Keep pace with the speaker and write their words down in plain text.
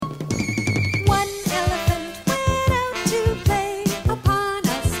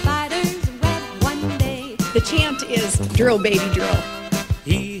Drill, baby, drill.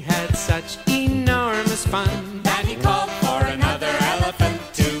 He had such enormous fun that he called for another elephant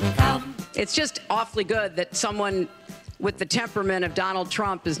to come. It's just awfully good that someone with the temperament of Donald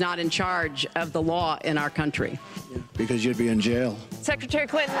Trump is not in charge of the law in our country. Because you'd be in jail. Secretary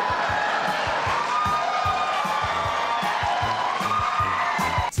Clinton.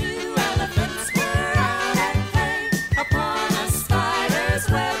 Two elephants were out at play upon a spider's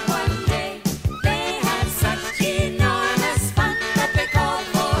web one day. They had such enormous fun that they called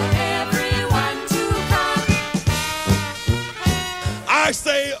for everyone to come. I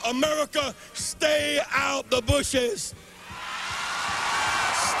say, America, stay out the bushes.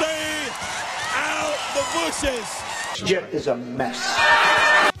 Stay out the bushes. Shit is a mess.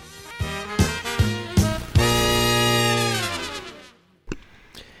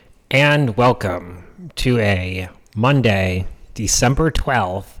 And welcome to a Monday, December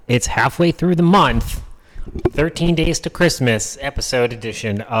 12th. It's halfway through the month, 13 days to Christmas episode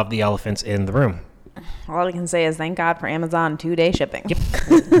edition of The Elephants in the Room. All I can say is thank God for Amazon 2-day shipping.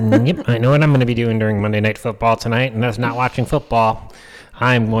 Yep, I know what I'm going to be doing during Monday Night Football tonight, and that's not watching football.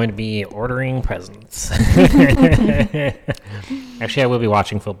 I'm going to be ordering presents. Actually, I will be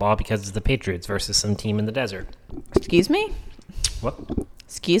watching football because it's the Patriots versus some team in the desert. Excuse me? What?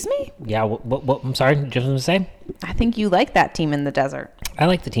 Excuse me? Yeah, what I'm sorry, just to say? I think you like that team in the desert. I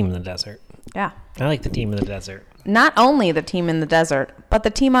like the team in the desert. Yeah. I like the team in the desert. Not only the team in the desert, but the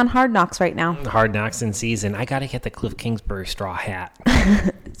team on Hard Knocks right now. Hard Knocks in season. I got to get the Cliff Kingsbury straw hat.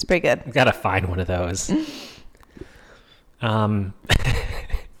 It's pretty good. I got to find one of those.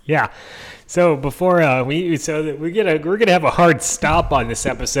 Yeah. So before we're gonna have a hard stop on this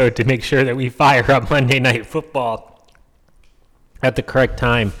episode to make sure that we fire up Monday Night Football at the correct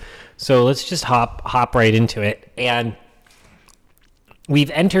time. So let's just hop right into it. And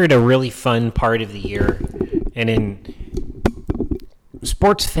we've entered a really fun part of the year, and in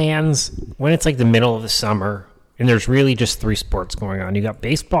sports fans, when it's like the middle of the summer and there's really just three sports going on. You got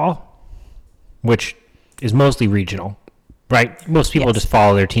baseball, which is mostly regional. Right, most people just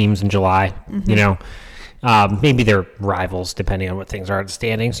follow their teams in July. You know, maybe they're rivals depending on what things are at the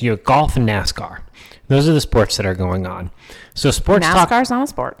standings. You have golf and NASCAR. Those are the sports that are going on. So NASCAR's not a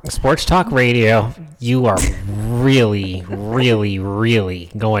sport. Sports talk radio. You are really, really, really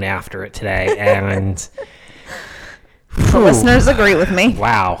going after it today, and the listeners agree with me.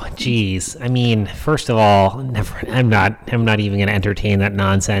 Wow, geez. I mean, first of all, I'm not even going to entertain that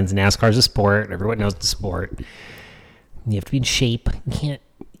nonsense. NASCAR's a sport. Everyone knows the sport. You have to be in shape. You can't.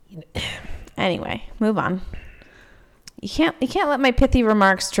 Anyway, move on. You can't let my pithy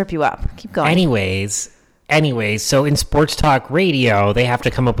remarks trip you up. Keep going. Anyways, so in sports talk radio, they have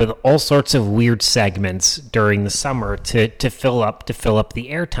to come up with all sorts of weird segments during the summer to fill up the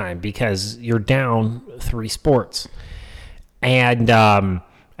airtime because you're down three sports, and so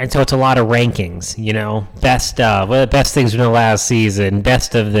it's a lot of rankings. You know, best things from the last season,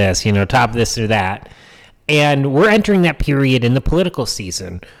 best of this. You know, top this or that. And we're entering that period in the political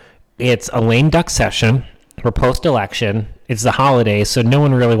season. It's a lame duck session. We're post-election. It's the holidays, so no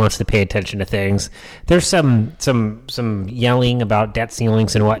one really wants to pay attention to things. There's some yelling about debt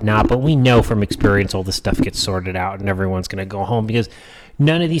ceilings and whatnot, but we know from experience all this stuff gets sorted out and everyone's going to go home because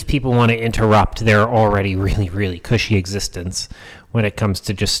none of these people want to interrupt their already really, really cushy existence when it comes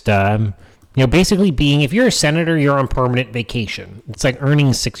to just basically being, if you're a senator, you're on permanent vacation. It's like earning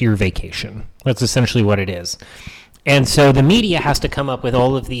a 6-year vacation. That's essentially what it is. And so the media has to come up with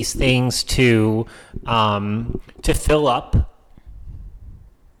all of these things to fill up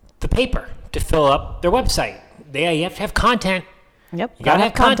the paper, to fill up their website. You have to have content. Yep. You got to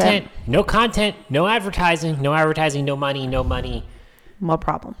have content. No content, no advertising, no money. More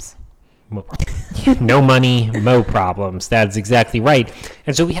problems. No money, mo problems. That's exactly right.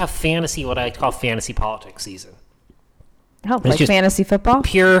 And so we have what I call fantasy politics season. Oh, like fantasy football?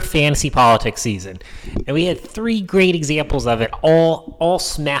 Pure fantasy politics season. And we had 3 great examples of it all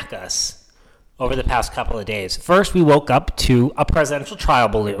smack us over the past couple of days. First, we woke up to a presidential trial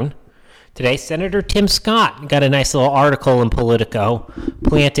balloon. Today, Senator Tim Scott got a nice little article in Politico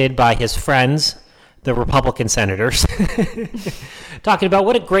planted by his friends, the Republican senators, talking about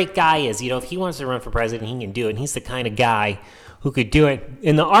what a great guy is. You know, if he wants to run for president, he can do it. And he's the kind of guy who could do it.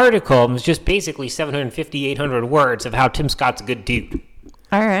 In the article, it was just basically 750, 800 words of how Tim Scott's a good dude.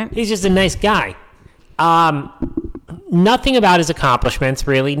 All right. He's just a nice guy. Nothing about his accomplishments,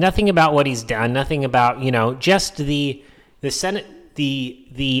 really. Nothing about what he's done. Nothing about, just the Senate,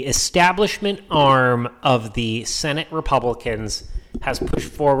 the establishment arm of the Senate Republicans has pushed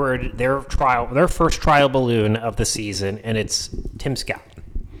forward their first trial balloon of the season, and it's Tim Scott.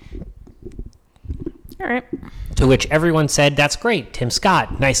 All right. To which everyone said, "That's great, Tim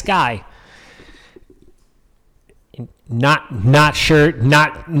Scott, nice guy." Not sure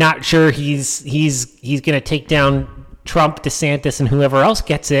he's going to take down Trump, DeSantis, and whoever else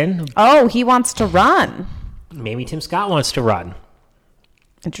gets in. Oh, he wants to run. Maybe Tim Scott wants to run.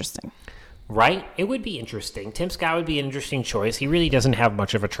 Interesting. Right? It would be interesting. Tim Scott would be an interesting choice. He really doesn't have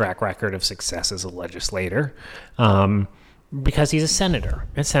much of a track record of success as a legislator, because he's a senator,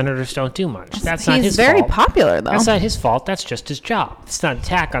 and senators don't do much. That's not his fault. He's very popular, though. That's not his fault. That's just his job. It's not an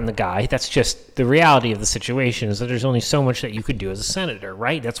attack on the guy. That's just the reality of the situation, is that there's only so much that you could do as a senator,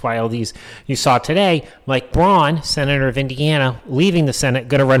 right? That's why all these, you saw today, Mike Braun, senator of Indiana, leaving the Senate,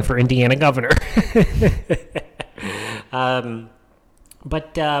 going to run for Indiana governor.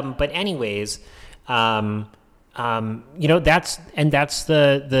 But anyways, that's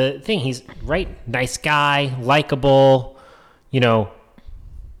the thing. He's right, nice guy, likable.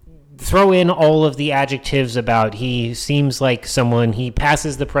 Throw in all of the adjectives about he seems like someone. He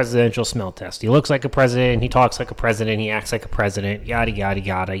passes the presidential smell test. He looks like a president. He talks like a president. He acts like a president. Yada yada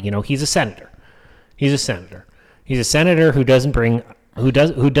yada. He's a senator. He's a senator. He's a senator who doesn't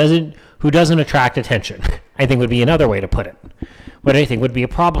attract attention, I think would be another way to put it. What I think would be a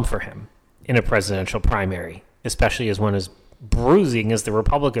problem for him in a presidential primary, especially as one as bruising as the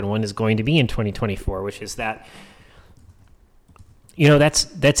Republican one is going to be in 2024, which is that,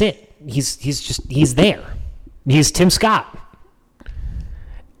 that's it. He's there. He's Tim Scott.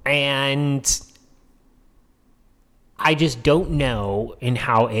 And I just don't know in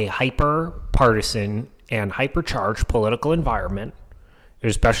how a hyper-partisan and hyper-charged political environment,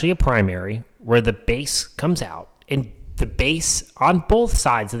 especially a primary, where the base comes out, and the base on both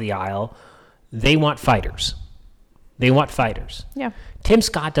sides of the aisle, they want fighters. They want fighters. Yeah. Tim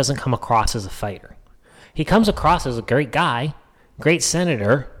Scott doesn't come across as a fighter. He comes across as a great guy, great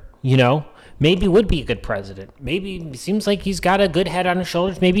senator, maybe would be a good president. Maybe it seems like he's got a good head on his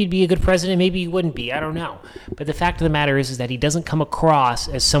shoulders. Maybe he'd be a good president. Maybe he wouldn't be. I don't know. But the fact of the matter is that he doesn't come across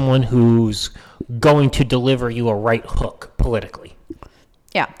as someone who's going to deliver you a right hook politically.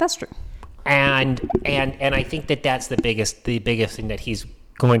 Yeah, that's true. And I think that's the biggest thing that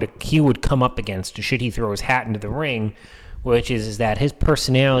he would come up against should he throw his hat into the ring, which is that his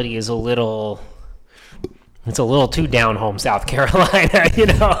personality is a little too down home South Carolina, he's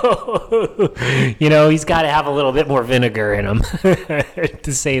got to have a little bit more vinegar in him,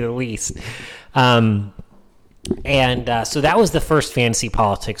 to say the least. So that was the first fantasy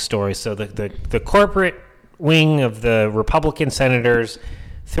politics story. So the corporate wing of the Republican senators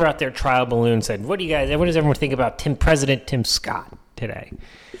threw out their trial balloon and said, what does everyone think about President Tim Scott today?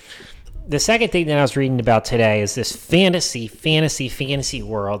 The second thing that I was reading about today is this fantasy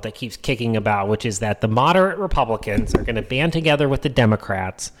world that keeps kicking about, which is that the moderate Republicans are going to band together with the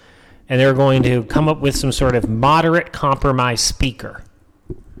Democrats, and they're going to come up with some sort of moderate compromise speaker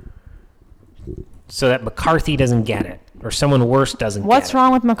so that McCarthy doesn't get it, or someone worse doesn't get it. What's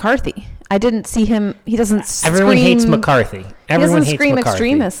wrong with McCarthy? I didn't see him. He doesn't scream. Everyone hates McCarthy. Everyone hates scream McCarthy.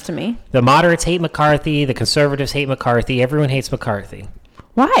 extremist to me. The moderates hate McCarthy. The conservatives hate McCarthy. Everyone hates McCarthy.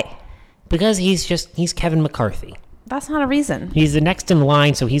 Why? Because he's Kevin McCarthy. That's not a reason. He's the next in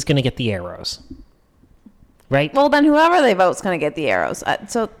line, so he's going to get the arrows. Right? Well, then whoever they vote's going to get the arrows.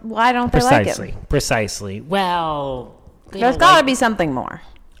 So why don't they like him? Precisely. Well, there's got to be something more.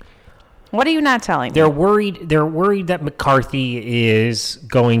 What are you not telling me? They're worried that McCarthy is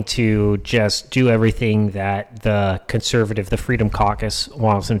going to just do everything that the Freedom Caucus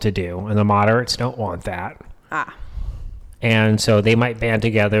wants him to do, and the moderates don't want that. And so they might band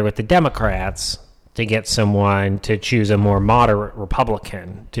together with the Democrats to get someone to choose a more moderate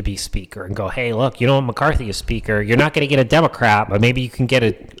Republican to be speaker and go, hey, look, you don't want McCarthy as speaker. You're not going to get a Democrat, but maybe you can get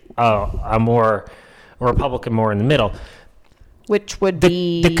a Republican more in the middle. Which would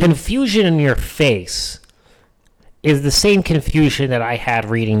be... The confusion in your face is the same confusion that I had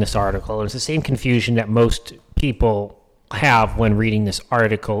reading this article. It's the same confusion that most people have when reading this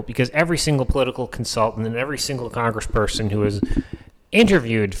article, because every single political consultant and every single congressperson who was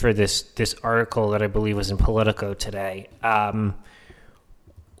interviewed for this article that I believe was in Politico today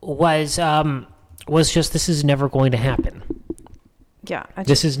was just, this is never going to happen. Yeah.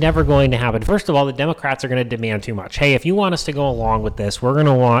 This is never going to happen. First of all, the Democrats are going to demand too much. Hey, if you want us to go along with this, we're going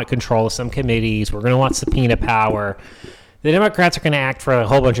to want control of some committees. We're going to want subpoena power. The Democrats are going to act for a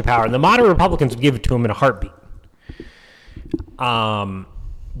whole bunch of power. And the moderate Republicans would give it to them in a heartbeat.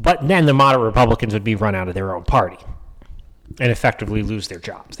 But then the moderate Republicans would be run out of their own party and effectively lose their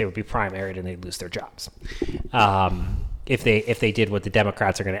jobs. They would be primaried and they'd lose their jobs if they did what the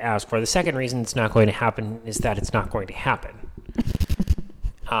Democrats are going to ask for. The second reason it's not going to happen is that it's not going to happen.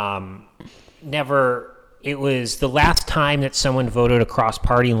 Never it was the last time that someone voted across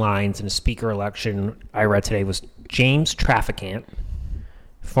party lines in a speaker election I read today was James Traficant,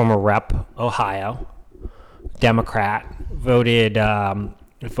 former rep, Ohio, Democrat, voted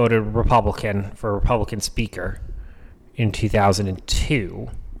Republican for Republican speaker in 2002,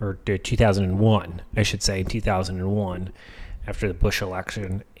 or 2001, I should say, in 2001, after the Bush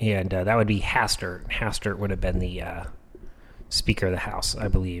election. And that would be Hastert. Hastert would have been the Speaker of the House, I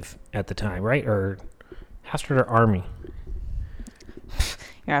believe, at the time, right? Or Hastert or Army?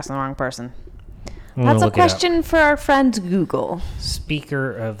 You're asking the wrong person. I'm gonna That's a look it up. question for our friend Google.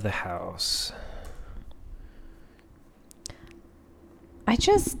 Speaker of the House.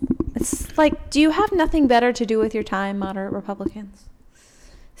 It's like, do you have nothing better to do with your time, moderate Republicans?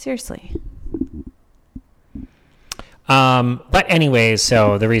 Seriously. But anyways,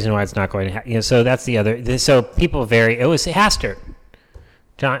 so the reason why it's not going to, so that's the other. So people it was Hastert.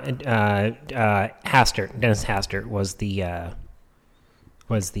 Hastert, Dennis Hastert was the.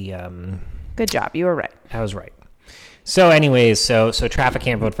 Good job. You were right. I was right. So anyways, so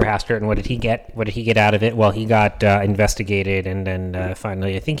Traficant voted for Hastert, and what did he get? What did he get out of it? Well, he got investigated, and then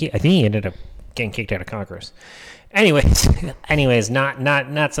finally, I think he ended up getting kicked out of Congress. Anyways,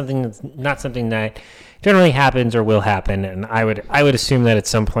 not something that generally happens or will happen, and I would assume that at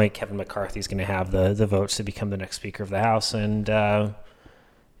some point Kevin McCarthy's going to have the votes to become the next Speaker of the House, and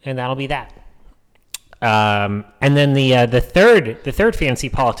that'll be that. And then the third fancy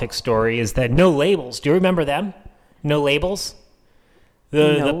politics story is that No Labels. Do you remember them? No Labels.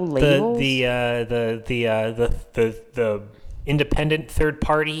 Labels? The independent third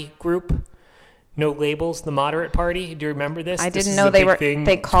party group. No Labels, the moderate party. Do you remember this? I This didn't is know a they big were. thing.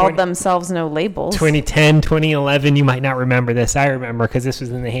 They called themselves No Labels. 2010, 2011. You might not remember this. I remember because this was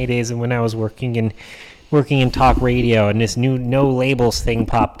in the heydays of when I was working in talk radio, and this new No Labels thing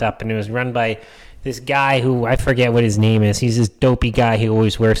popped up, and it was run by this guy who I forget what his name is. He's this dopey guy who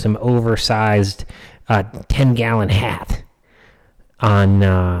always wears some oversized 10-gallon hat on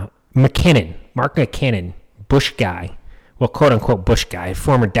Mark McKinnon, Bush guy, well, quote unquote Bush guy,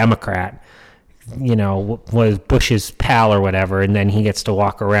 former Democrat. Was Bush's pal or whatever, and then he gets to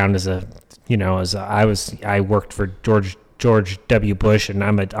walk around I worked for George W. Bush, and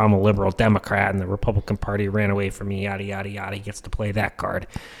I'm a liberal Democrat, and the Republican Party ran away from me, yada yada yada. He gets to play that card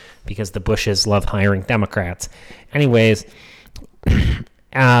because the Bushes love hiring Democrats. Anyways,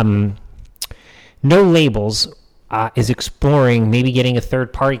 No Labels is exploring maybe getting a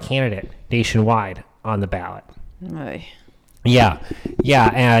third party candidate nationwide on the ballot. Oy. Yeah,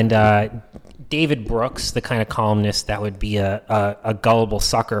 and David Brooks, the kind of columnist that would be a gullible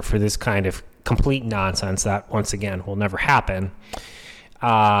sucker for this kind of complete nonsense that, once again, will never happen,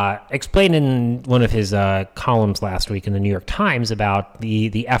 explained in one of his columns last week in the New York Times about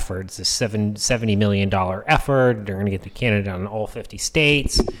the efforts, the $70 million effort. They're going to get the candidate on all 50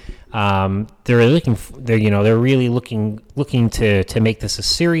 states. They're really looking to make this a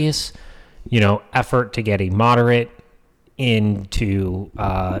serious, effort to get a moderate into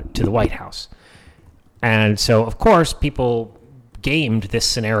to the White House. And so, of course, people gamed this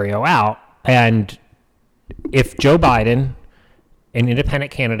scenario out. And if Joe Biden, an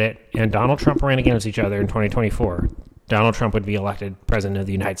independent candidate, and Donald Trump ran against each other in 2024, Donald Trump would be elected president of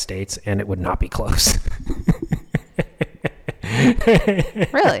the United States, and it would not be close.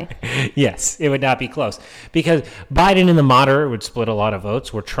 Really? Yes, it would not be close. Because Biden and the moderate would split a lot of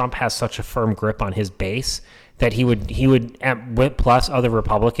votes, where Trump has such a firm grip on his base that he would plus other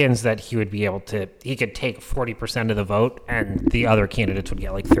Republicans, that he could take 40% of the vote, and the other candidates would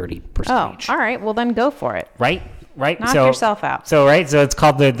get like 30% each. All right. Well, then go for it. Right. Knock yourself out. So it's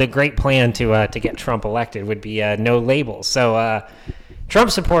called the great plan to get Trump elected would be No Labels. So Trump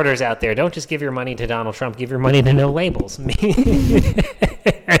supporters out there, don't just give your money to Donald Trump. Give your money to No Labels. But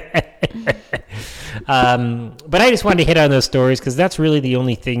I just wanted to hit on those stories because that's really the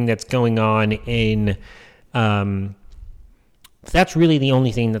only thing that's going on in. That's really the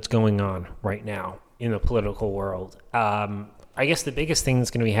only thing that's going on right now in the political world. I guess the biggest thing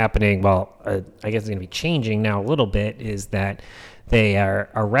that's going to be happening, I guess it's going to be changing now a little bit, is that they are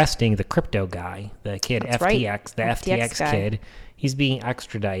arresting the crypto guy, the kid, That's FTX, right. the FTX guy. kid. He's being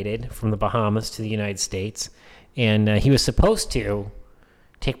extradited from the Bahamas to the United States, and he was supposed to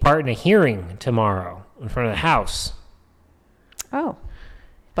take part in a hearing tomorrow in front of the House. Oh.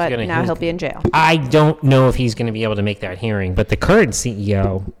 But now he'll be in jail. I don't know if he's going to be able to make that hearing, but the current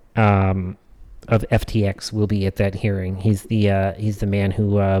CEO of FTX will be at that hearing. He's the man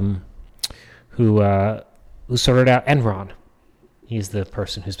who sorted out Enron. He's the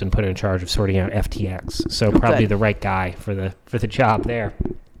person who's been put in charge of sorting out FTX. So probably Good. the right guy for the job there.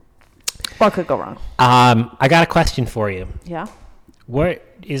 What could go wrong? I got a question for you. Yeah. What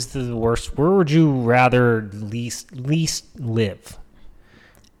is the worst? Where would you rather least live?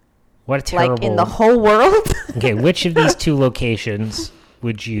 What a terrible. Like in the whole world? Okay, which of these two locations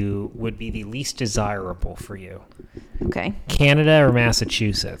would be the least desirable for you? Okay. Canada or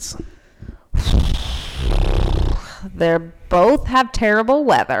Massachusetts? They both have terrible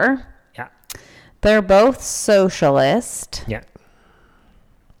weather. Yeah. They're both socialist. Yeah.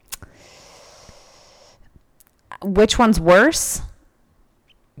 Which one's worse?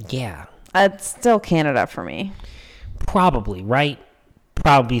 Yeah. It's still Canada for me. Probably, right?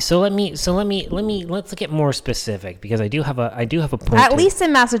 Probably. Let's get more specific because I do have a point. At least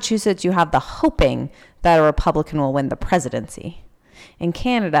in Massachusetts, you have the hoping that a Republican will win the presidency. In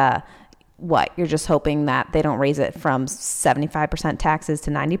Canada, what? You're just hoping that they don't raise it from 75% taxes to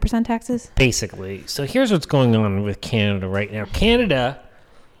 90% taxes? Basically. So here's what's going on with Canada right now. Canada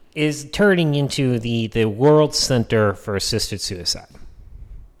is turning into the world center for assisted suicide.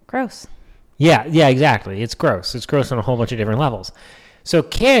 Gross. Yeah, exactly. It's gross. It's gross on a whole bunch of different levels. So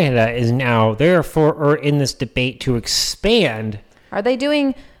Canada is now therefore in this debate to expand. Are they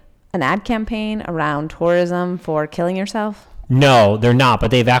doing an ad campaign around tourism for killing yourself? No, they're not.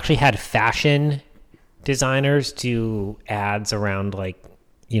 But they've actually had fashion designers do ads around like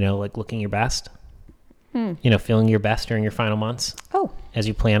looking your best. Feeling your best during your final months. Oh. As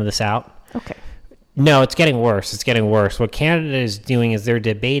you plan this out. Okay. No, it's getting worse. It's getting worse. What Canada is doing is they're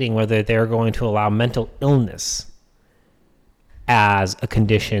debating whether they're going to allow mental illness as a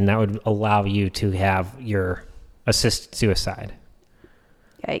condition that would allow you to have your assisted suicide.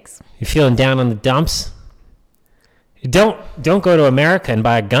 Yikes. You feeling down on the dumps? Don't go to America and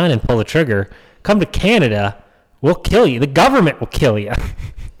buy a gun and pull the trigger. Come to Canada, we'll kill you. The government will kill you.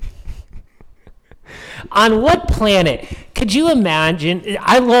 On what planet could you imagine?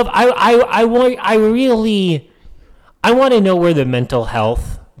 I want to know where the mental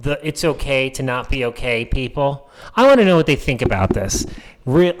health, it's okay to not be okay people. I want to know what they think about this.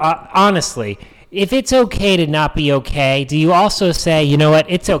 Honestly, if it's okay to not be okay, do you also say, you know what,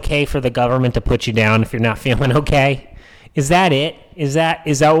 it's okay for the government to put you down if you're not feeling okay? Is that it? Is that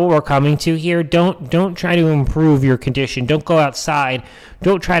what we're coming to here? Don't try to improve your condition. Don't go outside.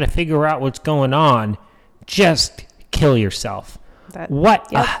 Don't try to figure out what's going on. Just kill yourself.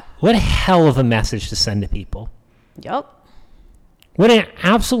 What a hell of a message to send to people. Yup. What an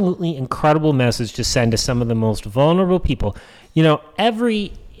absolutely incredible message to send to some of the most vulnerable people. And I'm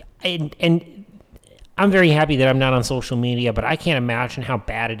very happy that I'm not on social media, but I can't imagine how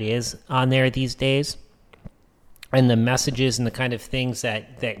bad it is on there these days. And the messages and the kind of things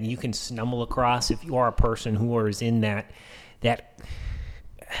that you can stumble across if you are a person who is in that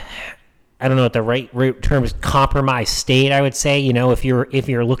I don't know what the right term is, compromised state, I would say. If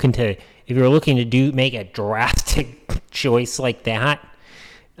you're looking to make a drastic choice like that,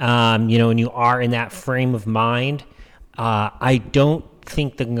 and you are in that frame of mind, I don't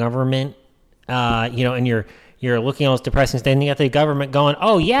think the government, and you're looking at all this depressing stuff, and you got the government going,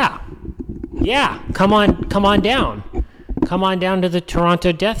 oh yeah, come on down to the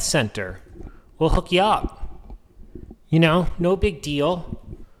Toronto Death Center, we'll hook you up, no big deal.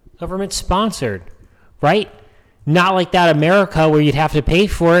 Government sponsored, right? Not like that America where you'd have to pay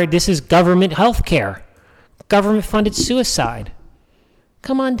for it. This is government health care, government funded suicide.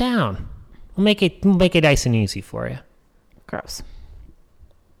 Come on down. We'll make it nice and easy for you. Gross.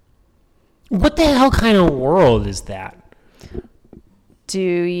 What the hell kind of world is that? Do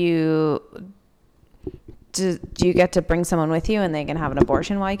you get to bring someone with you and they can have an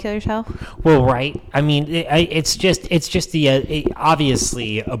abortion while you kill yourself? Well, right. I mean, it's just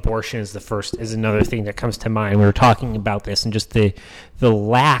obviously abortion is another thing that comes to mind. We were talking about this and just the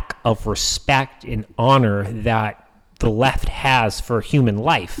lack of respect and honor that the left has for human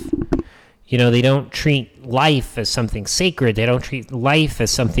life. They don't treat life as something sacred. They don't treat life as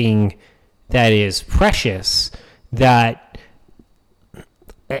something that is precious, that,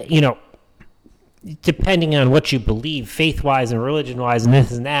 depending on what you believe, faith-wise and religion-wise and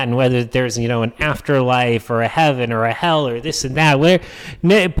this and that, and whether there's, an afterlife or a heaven or a hell or this and that,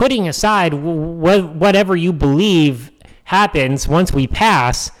 putting aside whatever you believe happens once we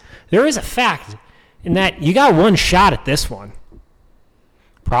pass, there is a fact in that you got one shot at this one.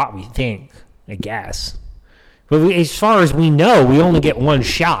 Probably think, I guess. But as far as we know, we only get one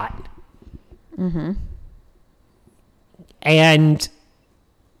shot. Mm-hmm. And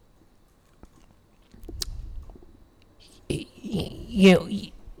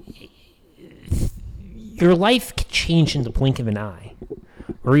your life can change in the blink of an eye,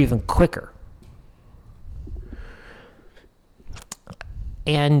 or even quicker.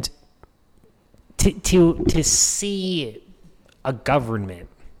 And to see a government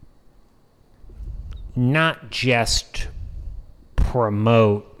not just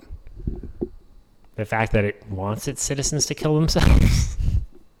promote the fact that it wants its citizens to kill themselves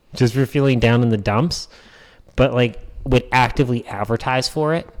just for feeling down in the dumps, but like would actively advertise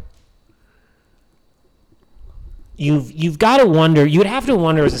for it. You've got to wonder, you would have to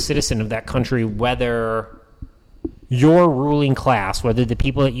wonder as a citizen of that country whether your ruling class, whether the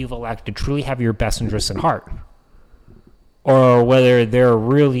people that you've elected truly have your best interests at heart, or whether they're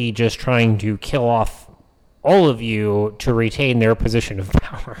really just trying to kill off all of you to retain their position of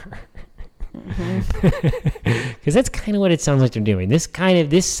power. Because that's kind of what it sounds like they're doing. This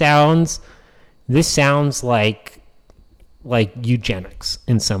sounds like eugenics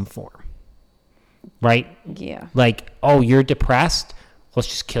in some form, right? Yeah. Like, oh, you're depressed? Let's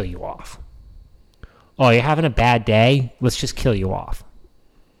just kill you off. Oh, you're having a bad day? Let's just kill you off.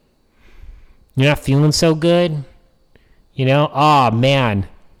 You're not feeling so good? You know? Oh, man.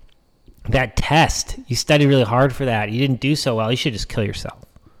 That test. You studied really hard for that. You didn't do so well. You should just kill yourself.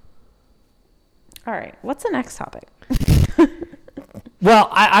 All right. What's the next topic? Well,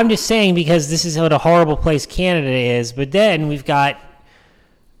 I'm just saying because this is what a horrible place Canada is. But then we've got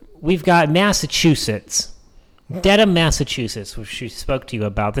Massachusetts. Dedham, Massachusetts, which she spoke to you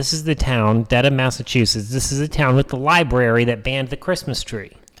about. This is the town, Dedham, Massachusetts. This is the town with the library that banned the Christmas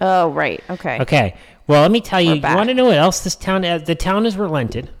tree. Oh, right. Okay. Okay. Well, let me tell you. We're You back. want to know what else this town? The town has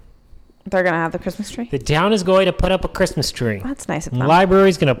relented. They're going to have the Christmas tree? The town is going to put up a Christmas tree. That's nice of The them.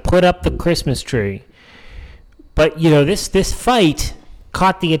 library's going to put up the Christmas tree. But, you know, this fight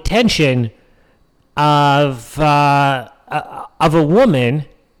caught the attention of a woman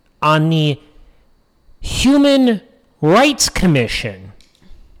on the Human Rights Commission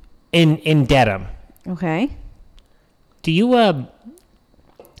in Dedham. Okay. Do you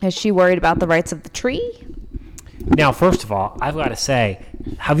Is she worried about the rights of the tree? now? First of all, I've got to say,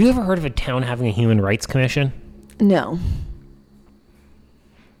 have you ever heard of a town having a Human Rights Commission? No.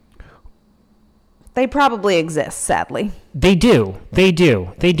 They probably exist, sadly. They do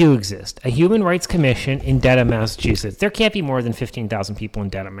exist. A Human Rights Commission in Dedham, Massachusetts. There can't be more than 15,000 people in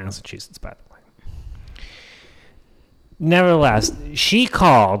Dedham, Massachusetts, by the way. Nevertheless, she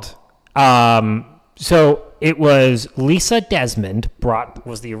called. So it was Lisa Desmond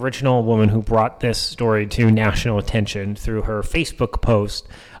was the original woman who brought this story to national attention through her Facebook post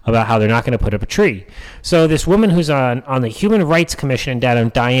about how they're not going to put up a tree. So this woman who's on the Human Rights Commission in Dedham,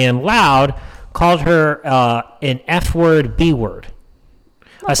 Diane Loud, called her an F-word B-word,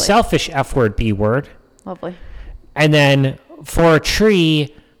 a selfish F-word B-word. Lovely. And then for a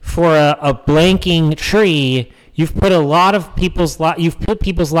tree, for a blanking tree, you've put people's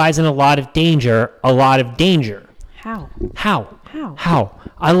lives in a lot of danger. How? How?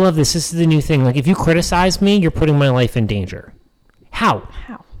 I love this. This is the new thing. Like, if you criticize me, you're putting my life in danger. How?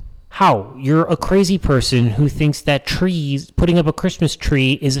 You're a crazy person who thinks that putting up a Christmas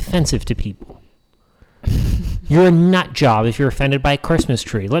tree is offensive to people. You're a nut job if you're offended by a Christmas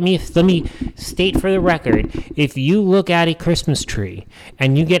tree. Let me state for the record, if you look at a Christmas tree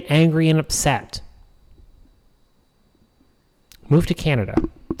and you get angry and upset, move to Canada.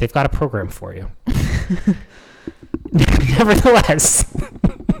 They've got a program for you. Nevertheless,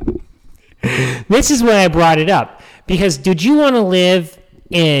 this is why I brought it up. Because did you want to live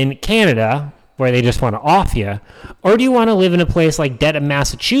in Canada, where they just want to off you, or do you want to live in a place like Dedham,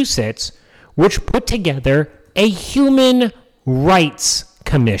 Massachusetts, which put together a Human Rights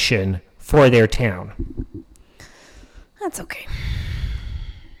Commission for their town? That's okay.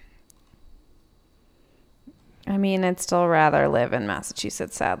 I mean, I'd still rather live in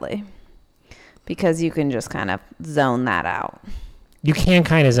Massachusetts, sadly, because you can just kind of zone that out. You can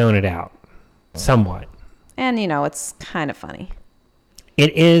kind of zone it out, somewhat. And, you know, it's kind of funny.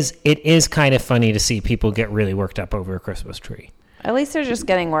 It is kind of funny to see people get really worked up over a Christmas tree. At least they're just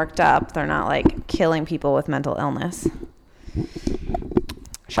getting worked up. They're not, like, killing people with mental illness.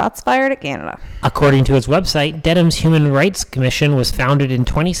 Shots fired at Canada. According to its website, Dedham's Human Rights Commission was founded in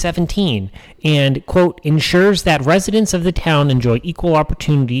 2017 and, quote, ensures that residents of the town enjoy equal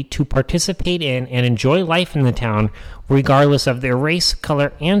opportunity to participate in and enjoy life in the town, regardless of their race,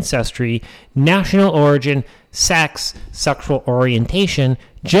 color, ancestry, national origin, sex, sexual orientation,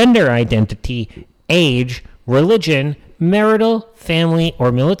 gender identity, age, religion, marital, family,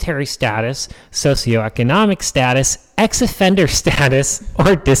 or military status, socioeconomic status, ex-offender status,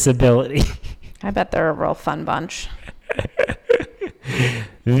 or disability. I bet they're a real fun bunch. I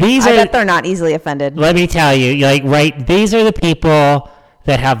I bet they're not easily offended. Let me tell you, these are the people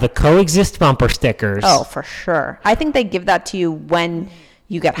that have the coexist bumper stickers. Oh, for sure. I think they give that to you when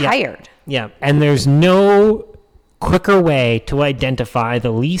You get hired. Yeah, and there's no quicker way to identify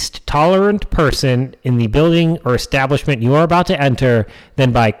the least tolerant person in the building or establishment you are about to enter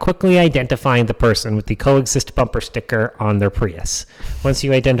than by quickly identifying the person with the coexist bumper sticker on their Prius. Once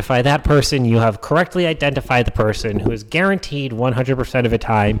you identify that person, you have correctly identified the person who is guaranteed 100% of the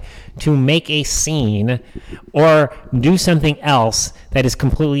time to make a scene or do something else that is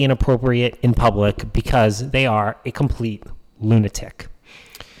completely inappropriate in public because they are a complete lunatic.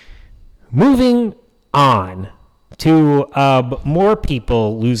 Moving on to more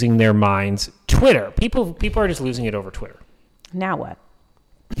people losing their minds. Twitter. People are just losing it over Twitter. Now what?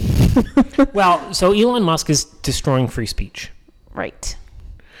 Well, so Elon Musk is destroying free speech. Right.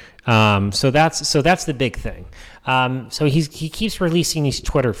 So that's the big thing. So he keeps releasing these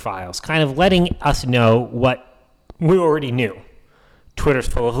Twitter files, kind of letting us know what we already knew. Twitter's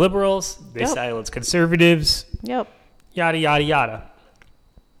full of liberals. They silence conservatives. Yep. Yada yada yada.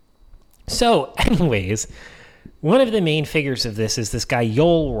 So, anyways, one of the main figures of this is this guy,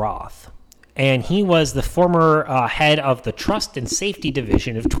 Yoel Roth. And he was the former head of the Trust and Safety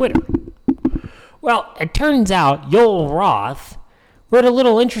Division of Twitter. Well, it turns out Yoel Roth wrote a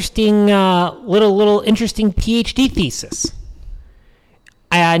little interesting PhD thesis.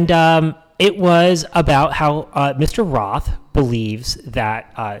 And it was about how Mr. Roth believes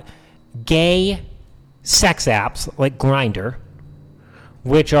that gay sex apps like Grindr,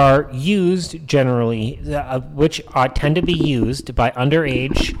 which are used generally, tend to be used by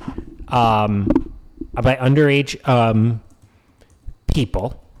underage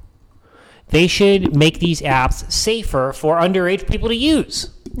people. They should make these apps safer for underage people to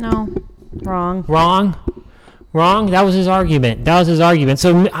use. No. Wrong. That was his argument.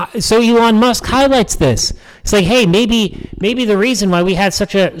 So Elon Musk highlights this. It's like, hey, maybe the reason why we had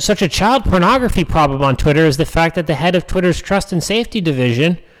such a child pornography problem on Twitter is the fact that the head of Twitter's Trust and Safety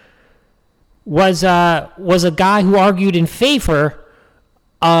Division was a guy who argued in favor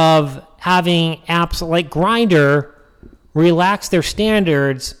of having apps like Grindr relax their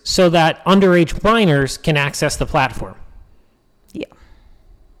standards so that underage minors can access the platform. Yeah.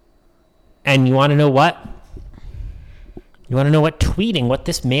 And you want to know what? You want to know what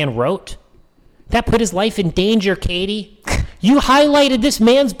this man wrote? That put his life in danger, Katie. You highlighted this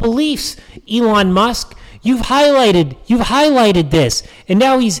man's beliefs, Elon Musk. You've highlighted this, and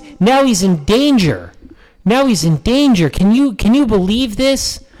now he's in danger. Can you believe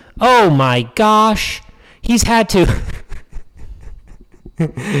this? Oh my gosh. He's had to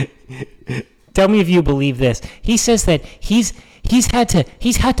tell me if you believe this. He says that he's had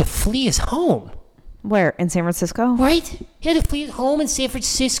to flee his home. Where? In San Francisco? Right? He had to flee his home in San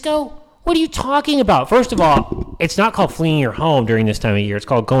Francisco? What are you talking about? First of all, it's not called fleeing your home during this time of year. It's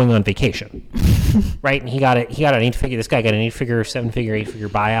called going on vacation. Right? And he got an 8-figure, this guy got an 8-figure, 7-figure, 8-figure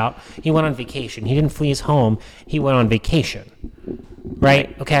buyout. He went on vacation. He didn't flee his home. He went on vacation.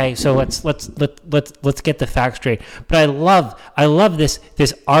 Right? Okay, so let's get the facts straight. But I love this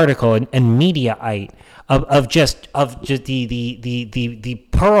article and Mediaite of just the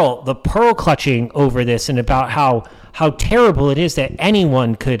pearl clutching over this, and about how terrible it is that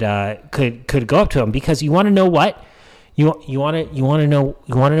anyone could go up to him. Because you want to know what? You want to know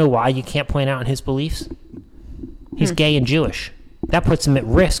why you can't point out in his beliefs? He's gay and Jewish. That puts him at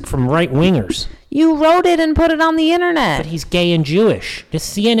risk from right-wingers. You wrote it and put it on the internet. But he's gay and Jewish. The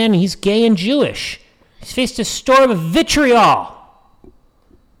CNN, he's gay and Jewish. He's faced a storm of vitriol.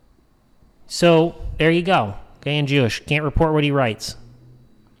 So, there you go. Gay and Jewish. Can't report what he writes.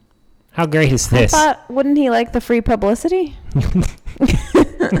 How great is this? Wouldn't he like the free publicity?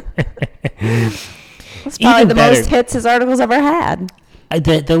 That's probably the most hits his article's ever had.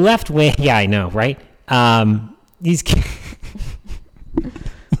 The left wing, yeah, I know, right? These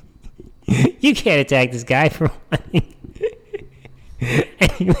you can't attack this guy for money.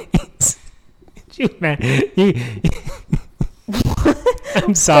 Anyways,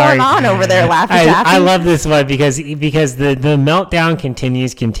 I'm sorry. What's going on over there, laughing? I love this one because the meltdown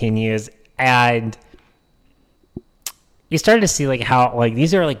continues, and you started to see like how like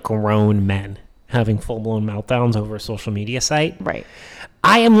these are like grown men having full-blown meltdowns over a social media site. Right.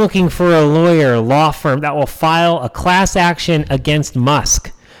 I am looking for a law firm that will file a class action against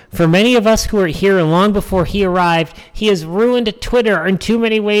Musk. For many of us who were here long before he arrived, he has ruined Twitter in too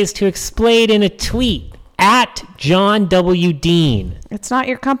many ways to explain in a tweet. At John W. Dean. It's not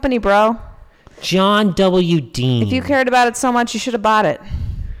your company, bro. John W. Dean. If you cared about it so much, you should have bought it.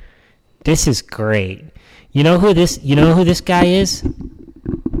 This is great. You know who this guy is?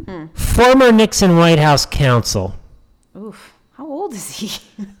 Former Nixon White House counsel. Oof. How old old is he?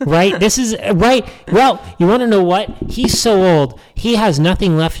 Right? This is right. Well, you want to know what? He's so old. He has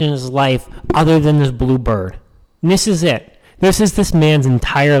nothing left in his life other than this blue bird. And this is it. This is this man's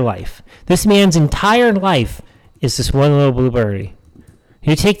entire life. This man's entire life is this one little blue birdie.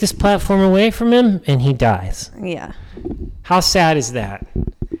 You take this platform away from him, and he dies. Yeah. How sad is that?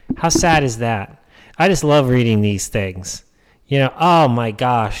 How sad is that? I just love reading these things. You know, oh my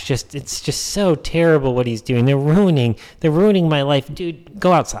gosh, it's just so terrible what he's doing. They're ruining my life. Dude,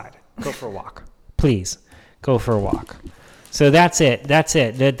 go outside. Go for a walk. Please. Go for a walk. So that's it. This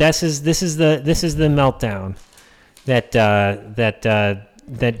is the meltdown that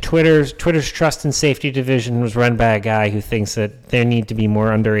Twitter's trust and safety division was run by a guy who thinks that there need to be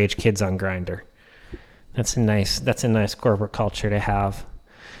more underage kids on Grindr. That's a nice corporate culture to have.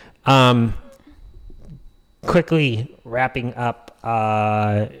 Quickly wrapping up,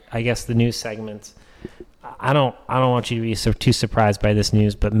 I guess the news segments. I don't want you to be too surprised by this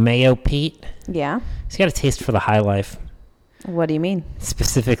news, but Mayo Pete, Yeah. he's got a taste for the high life, What do you mean?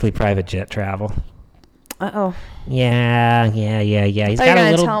 specifically private jet travel. Uh-oh. Yeah. He's I thought you got were a going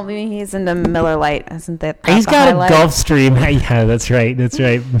to little. tell me he's into Miller Lite. Isn't that He's the got a highlight? Gulfstream. Yeah, that's right. That's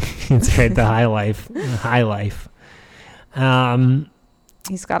right. The high life. The high life.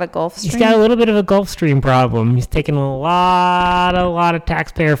 He's got a Gulfstream? He's got a little bit of a Gulfstream problem. He's taking a lot of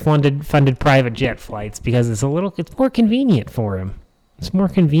taxpayer funded private jet flights because it's more convenient for him. It's more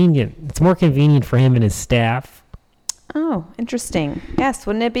convenient. It's more convenient for him and his staff. Oh, interesting. Yes,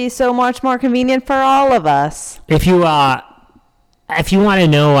 wouldn't it be so much more convenient for all of us? If you want to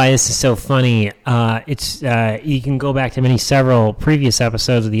know why this is so funny, it's you can go back to several previous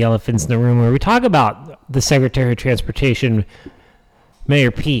episodes of the Elephants in the Room where we talk about the Secretary of Transportation,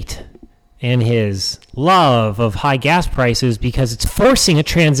 Mayor Pete, and his love of high gas prices because it's forcing a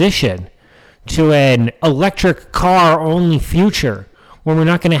transition to an electric car only future where we're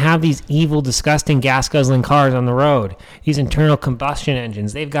not going to have these evil, disgusting gas guzzling cars on the road. These internal combustion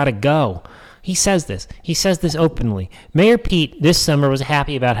engines, they've got to go. He says this. He says this openly. Mayor Pete this summer was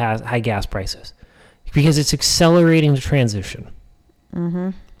happy about high gas prices because it's accelerating the transition. Mm-hmm.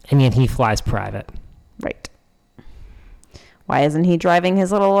 And yet he flies private. Right. Why isn't he driving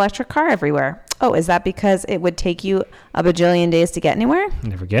his little electric car everywhere? Oh, is that because it would take you a bajillion days to get anywhere?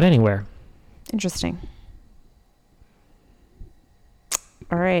 Never get anywhere. Interesting.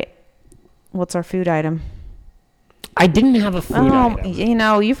 All right. What's our food item? I didn't have a food item. You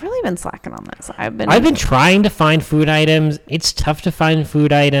know, you've really been slacking on this. I've been trying to find food items. It's tough to find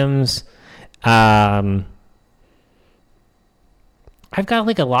food items. I've got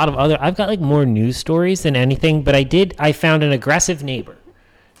I've got more news stories than anything, but I found an aggressive neighbor.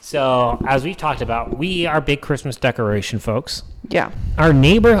 So as we've talked about, we are big Christmas decoration folks. Yeah. Our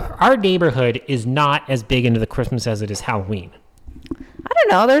neighborhood is not as big into the Christmas as it is Halloween. I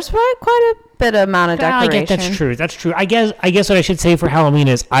don't know. There's probably quite a bit of amount of decoration. I get that's true. I guess what I should say for Halloween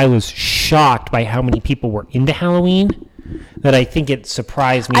is I was shocked by how many people were into Halloween. That I think it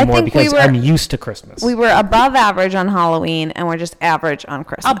surprised me more because I'm used to Christmas. We were above average on Halloween, and we're just average on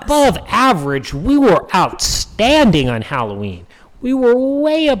Christmas. Above average? We were outstanding on Halloween. We were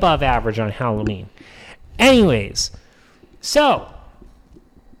way above average on Halloween. Anyways, so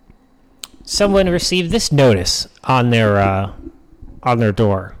someone received this notice on their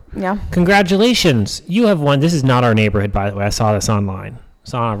door. Yeah. Congratulations, you have won. This is not our neighborhood, by the way. I saw this online.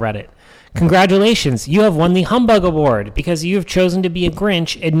 Saw on Reddit. Congratulations, you have won the Humbug Award because you have chosen to be a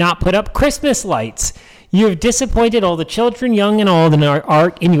Grinch and not put up Christmas lights. You have disappointed all the children, young and old,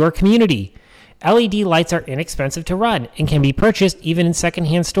 in your community. LED lights are inexpensive to run and can be purchased even in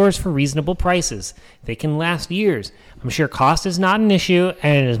secondhand stores for reasonable prices. They can last years. I'm sure cost is not an issue,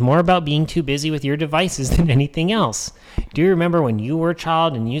 and it is more about being too busy with your devices than anything else. Do you remember when you were a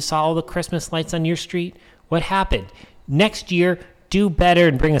child and you saw all the Christmas lights on your street? What happened? Next year, do better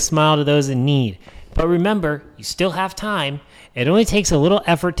and bring a smile to those in need. But remember, you still have time. It only takes a little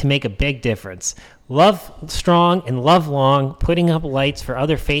effort to make a big difference. Love strong and love long. Putting up lights for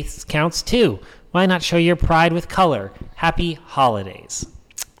other faiths counts too. Why not show your pride with color? Happy holidays.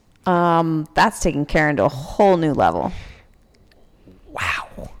 That's taking Karen to a whole new level.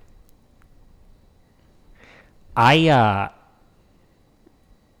 Wow. I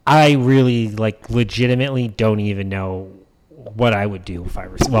really legitimately don't even know what I would do if I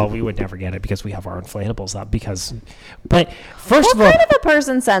were. Well, we would never get it because we have our inflatables up. But first of all, what kind of a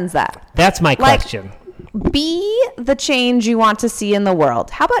person sends that? that's my question. be the change you want to see in the world.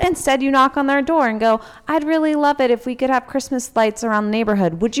 How about instead you knock on their door and go, I'd really love it if we could have Christmas lights around the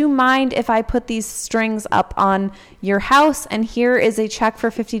neighborhood. Would you mind if I put these strings up on your house? And here is a check for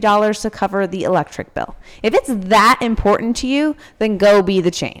 $50 to cover the electric bill. If it's that important to you, then go be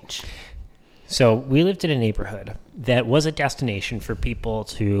the change. So we lived in a neighborhood that was a destination for people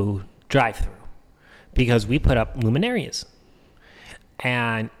to drive through because we put up luminarias.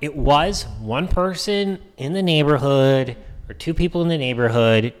 And it was one person in the neighborhood or two people in the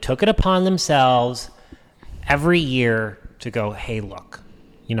neighborhood took it upon themselves every year to go, hey, look,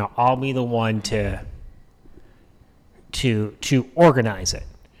 I'll be the one to organize it.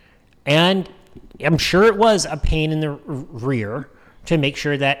 And I'm sure it was a pain in the rear to make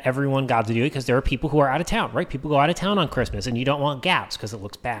sure that everyone got to do it because there are people who are out of town, right? People go out of town on Christmas and you don't want gaps because it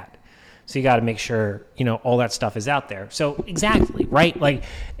looks bad. So you got to make sure, all that stuff is out there. So exactly, right? Like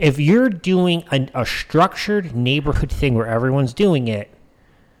if you're doing a structured neighborhood thing where everyone's doing it,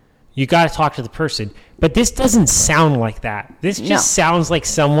 you got to talk to the person. But this doesn't sound like that. This just sounds like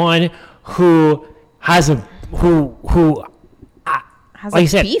someone who has a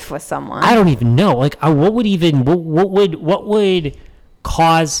beef with someone. I don't even know. Like what would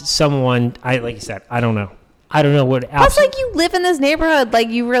cause someone? Like you said, I don't know. I don't know what. Plus, like you live in this neighborhood, like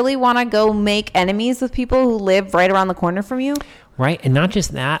you really want to go make enemies with people who live right around the corner from you, right? And not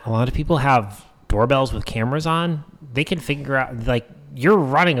just that, a lot of people have doorbells with cameras on. They can figure out, like, you're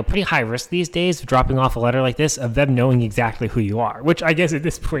running a pretty high risk these days of dropping off a letter like this of them knowing exactly who you are. Which I guess at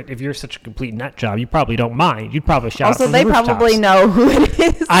this point, if you're such a complete nut job, you probably don't mind. You'd probably shout. Also, out they the rooftops. probably know who it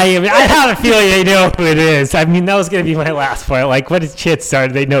is. I have a feeling they know who it is. I mean, that was going to be my last point. Like, when his shit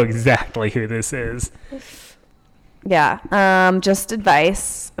started, they know exactly who this is. Yeah. Just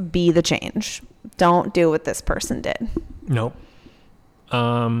advice. Be the change. Don't do what this person did. Nope.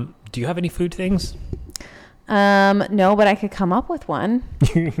 Do you have any food things? No, but I could come up with one.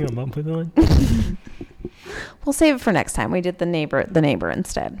 You can come up with one? We'll save it for next time. We did the neighbor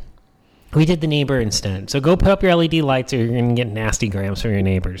instead. We did the neighbor instead. So go put up your LED lights or you're going to get nasty grams from your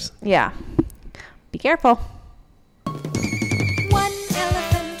neighbors. Yeah. Be careful. One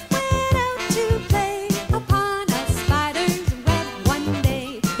elephant went out to play upon a spider's web one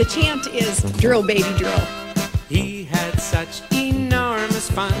day. The chant is drill, baby, drill. He had such enormous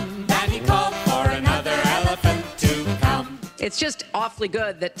fun That he called for another elephant to come. It's just awfully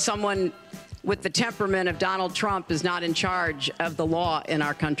good that someone with the temperament of Donald Trump is not in charge of the law in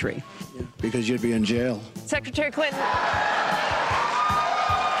our country. Because you'd be in jail. Secretary Clinton.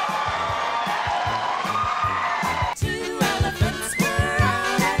 Two elephants were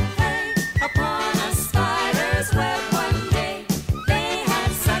out at play upon a spider's web one day. They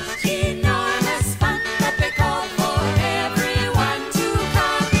had such enormous fun that they called for everyone to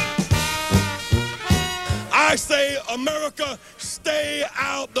come. I say, America, stay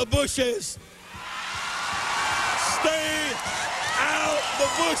out the bushes. Stay out the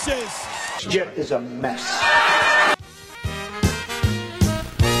bushes. Jet is a mess.